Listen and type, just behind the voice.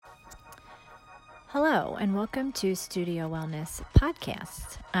Hello, and welcome to Studio Wellness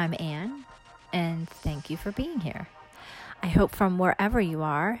Podcast. I'm Anne, and thank you for being here. I hope from wherever you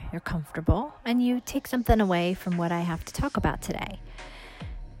are, you're comfortable, and you take something away from what I have to talk about today.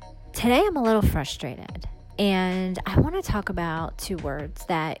 Today, I'm a little frustrated, and I want to talk about two words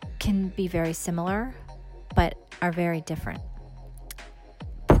that can be very similar, but are very different.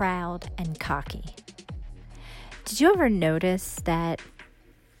 Proud and cocky. Did you ever notice that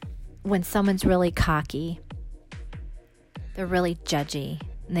when someone's really cocky, they're really judgy,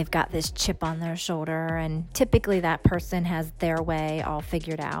 and they've got this chip on their shoulder, and typically that person has their way all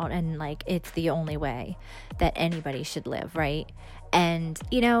figured out, and it's the only way that anybody should live, right? And,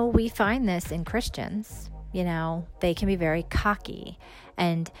 we find this in Christians. They can be very cocky,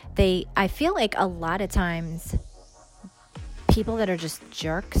 and I feel like a lot of times people that are just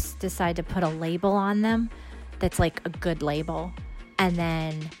jerks decide to put a label on them that's like a good label, and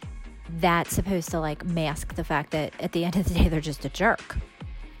then that's supposed to mask the fact that at the end of the day, they're just a jerk.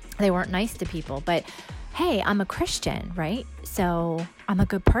 They weren't nice to people, but hey, I'm a Christian, right? So I'm a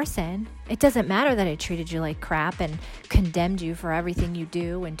good person. It doesn't matter that I treated you like crap and condemned you for everything you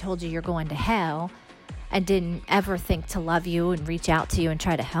do and told you you're going to hell and didn't ever think to love you and reach out to you and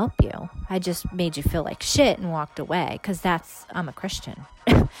try to help you. I just made you feel like shit and walked away because I'm a Christian.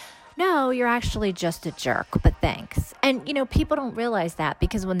 No, you're actually just a jerk, but thanks. And, people don't realize that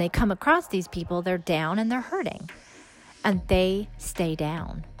because when they come across these people, they're down and they're hurting. And they stay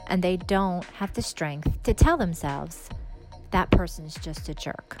down. And they don't have the strength to tell themselves that person's just a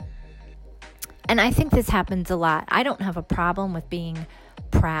jerk. And I think this happens a lot. I don't have a problem with being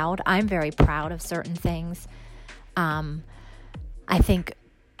proud. I'm very proud of certain things. I think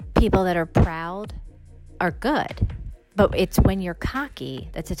people that are proud are good. But it's when you're cocky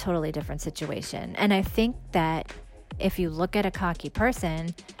that's a totally different situation. And I think that if you look at a cocky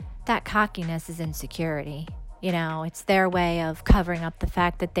person, that cockiness is insecurity. It's their way of covering up the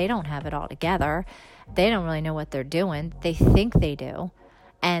fact that they don't have it all together. They don't really know what they're doing. They think they do.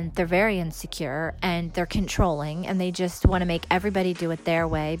 And they're very insecure and they're controlling, and they just want to make everybody do it their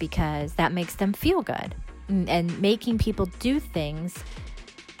way because that makes them feel good. And making people do things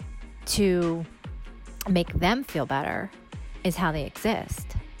to make them feel better is how they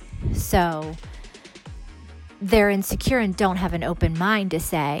exist. So they're insecure and don't have an open mind to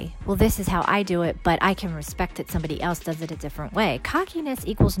say, well, this is how I do it, but I can respect that somebody else does it a different way. Cockiness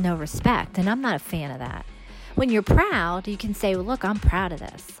equals no respect, and I'm not a fan of that. When you're proud, you can say, well, look, I'm proud of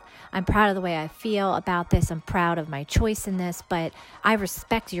this. I'm proud of the way I feel about this. I'm proud of my choice in this, but I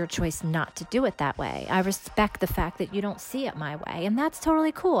respect your choice not to do it that way. I respect the fact that you don't see it my way, and that's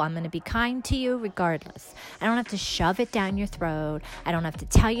totally cool. I'm going to be kind to you regardless. I don't have to shove it down your throat. I don't have to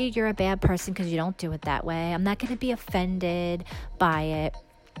tell you you're a bad person because you don't do it that way. I'm not going to be offended by it.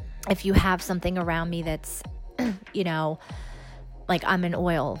 If you have something around me that's, like I'm an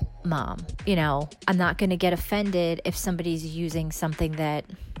oil mom, I'm not going to get offended if somebody's using something that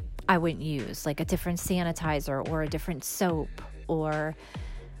I wouldn't use, like a different sanitizer or a different soap or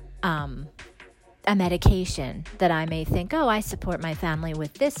a medication that I may think, oh, I support my family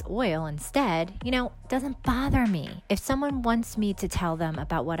with this oil instead. Doesn't bother me. If someone wants me to tell them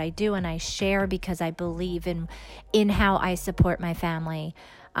about what I do and I share because I believe in how I support my family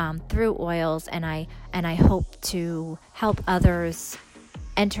through oils, and I hope to help others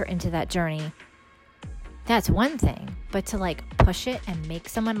enter into that journey, that's one thing. But to push it and make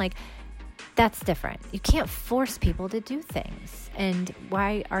someone that's different. You can't force people to do things. And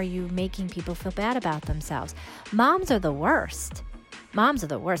why are you making people feel bad about themselves? Moms are the worst.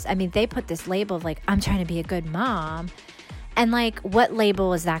 I mean, they put this label of I'm trying to be a good mom. And what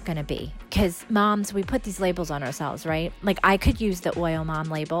label is that going to be? Because moms, we put these labels on ourselves, right? I could use the oil mom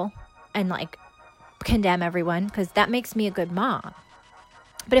label and condemn everyone because that makes me a good mom.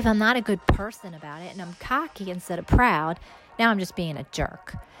 But if I'm not a good person about it and I'm cocky instead of proud, now I'm just being a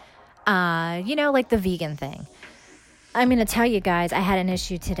jerk. The vegan thing. I'm going to tell you guys, I had an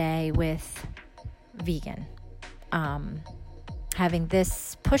issue today with vegan. Having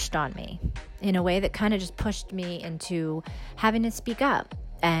this pushed on me in a way that kind of just pushed me into having to speak up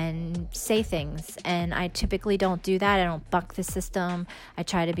and say things. And I typically don't do that. I don't buck the system. I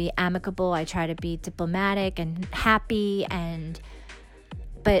try to be amicable. I try to be diplomatic and happy.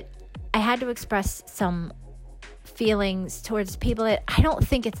 But I had to express some feelings towards people that I don't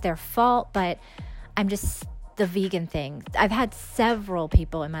think it's their fault, but I'm just the vegan thing. I've had several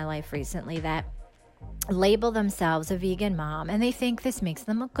people in my life recently that label themselves a vegan mom, and they think this makes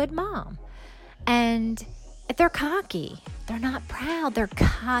them a good mom. And they're cocky. They're not proud. They're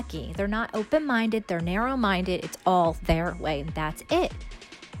cocky. They're not open-minded. They're narrow-minded. It's all their way, and that's it.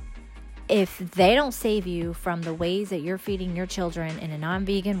 if they don't save you from the ways that you're feeding your children in a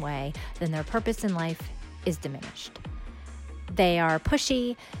non-vegan way, then their purpose in life is diminished. They are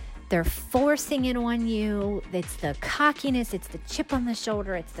pushy. They're forcing it on you. It's the cockiness. It's the chip on the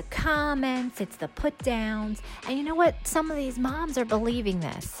shoulder. It's the comments. It's the put downs. And you know what? Some of these moms are believing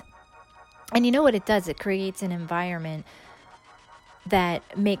this. And you know what it does? It creates an environment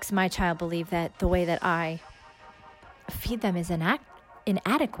that makes my child believe that the way that I feed them is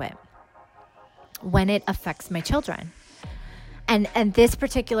inadequate when it affects my children. And this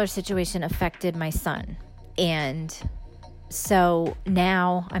particular situation affected my son. And so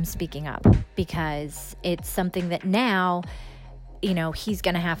now I'm speaking up because it's something that now, he's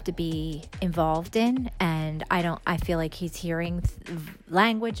going to have to be involved in. And I feel like he's hearing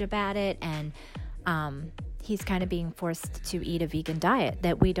language about it, and he's kind of being forced to eat a vegan diet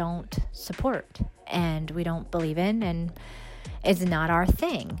that we don't support and we don't believe in and is not our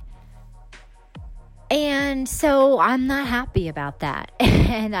thing. And so I'm not happy about that.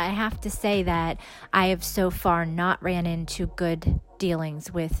 And I have to say that I have so far not ran into good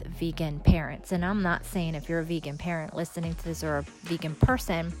dealings with vegan parents. And I'm not saying if you're a vegan parent listening to this or a vegan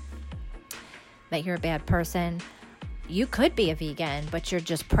person that you're a bad person. You could be a vegan, but you're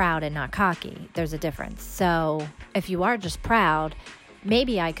just proud and not cocky. There's a difference. So if you are just proud,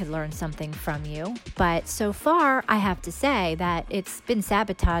 maybe I could learn something from you. But so far, I have to say that it's been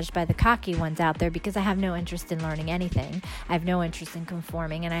sabotaged by the cocky ones out there because I have no interest in learning anything. I have no interest in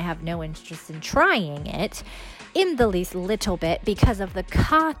conforming, and I have no interest in trying it in the least little bit because of the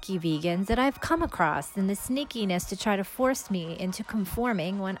cocky vegans that I've come across and the sneakiness to try to force me into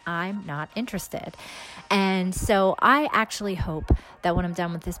conforming when I'm not interested. And so I actually hope that when I'm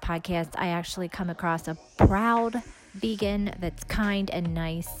done with this podcast, I actually come across a proud vegan that's kind and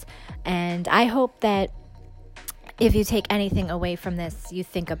nice. And I hope that if you take anything away from this, you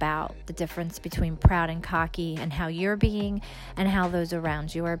think about the difference between proud and cocky and how you're being and how those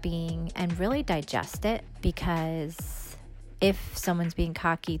around you are being, and really digest it, because if someone's being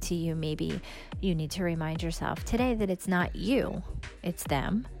cocky to you, maybe you need to remind yourself today that it's not you, it's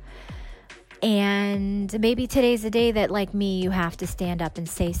them. And maybe today's the day that, like me, you have to stand up and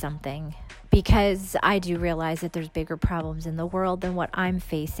say something, because I do realize that there's bigger problems in the world than what I'm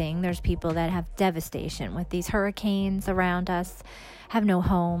facing. There's people that have devastation with these hurricanes around us, have no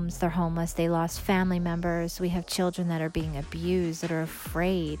homes, they're homeless, they lost family members. We have children that are being abused, that are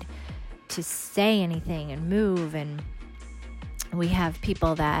afraid to say anything and move, and we have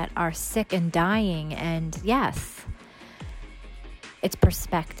people that are sick and dying. And yes, it's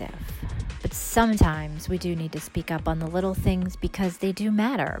perspective. But sometimes we do need to speak up on the little things because they do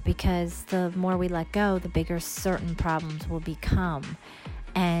matter, because the more we let go, the bigger certain problems will become.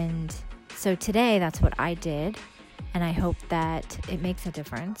 And so today, that's what I did, and I hope that it makes a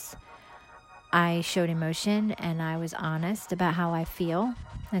difference. I showed emotion, and I was honest about how I feel,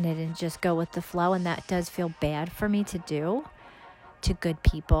 and I didn't just go with the flow, and that does feel bad for me to do to good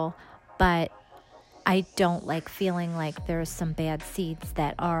people, but I don't like feeling like there's some bad seeds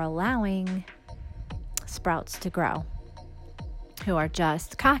that are allowing sprouts to grow, who are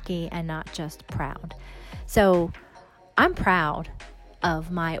just cocky and not just proud. So I'm proud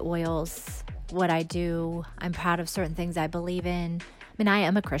of my oils, what I do. I'm proud of certain things I believe in. I mean, I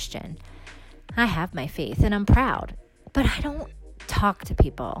am a Christian. I have my faith and I'm proud, but I don't talk to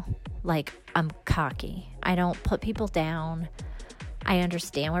people like I'm cocky. I don't put people down. I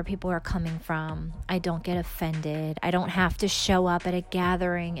understand where people are coming from. I don't get offended. I don't have to show up at a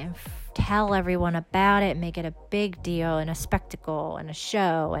gathering and tell everyone about it, make it a big deal and a spectacle and a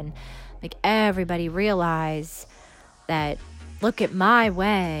show and make everybody realize that, look at my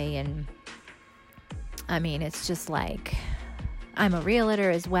way. And I mean, it's just like, I'm a realtor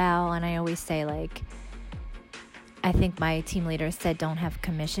as well. And I always say, like, I think my team leader said, don't have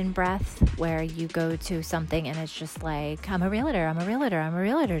commission breath, where you go to something and it's just like, I'm a realtor.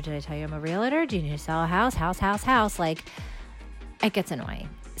 Did I tell you I'm a realtor? Do you need to sell a house? Like, it gets annoying.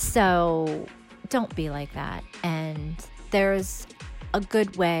 So don't be like that. And there's a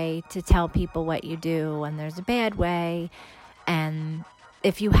good way to tell people what you do, and there's a bad way. And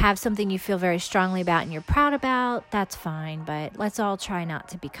if you have something you feel very strongly about and you're proud about, that's fine. But let's all try not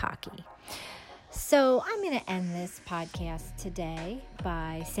to be cocky. So I'm going to end this podcast today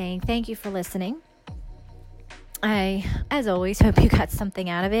by saying thank you for listening. I, as always, hope you got something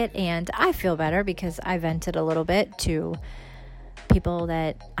out of it, and I feel better because I vented a little bit to people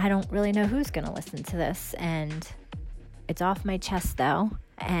that I don't really know who's going to listen to this, and it's off my chest though,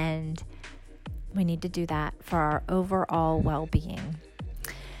 and we need to do that for our overall well-being.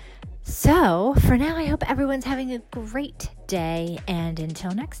 So for now, I hope everyone's having a great day. And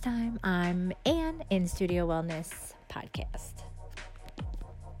until next time, I'm Anne in Studio Wellness Podcast.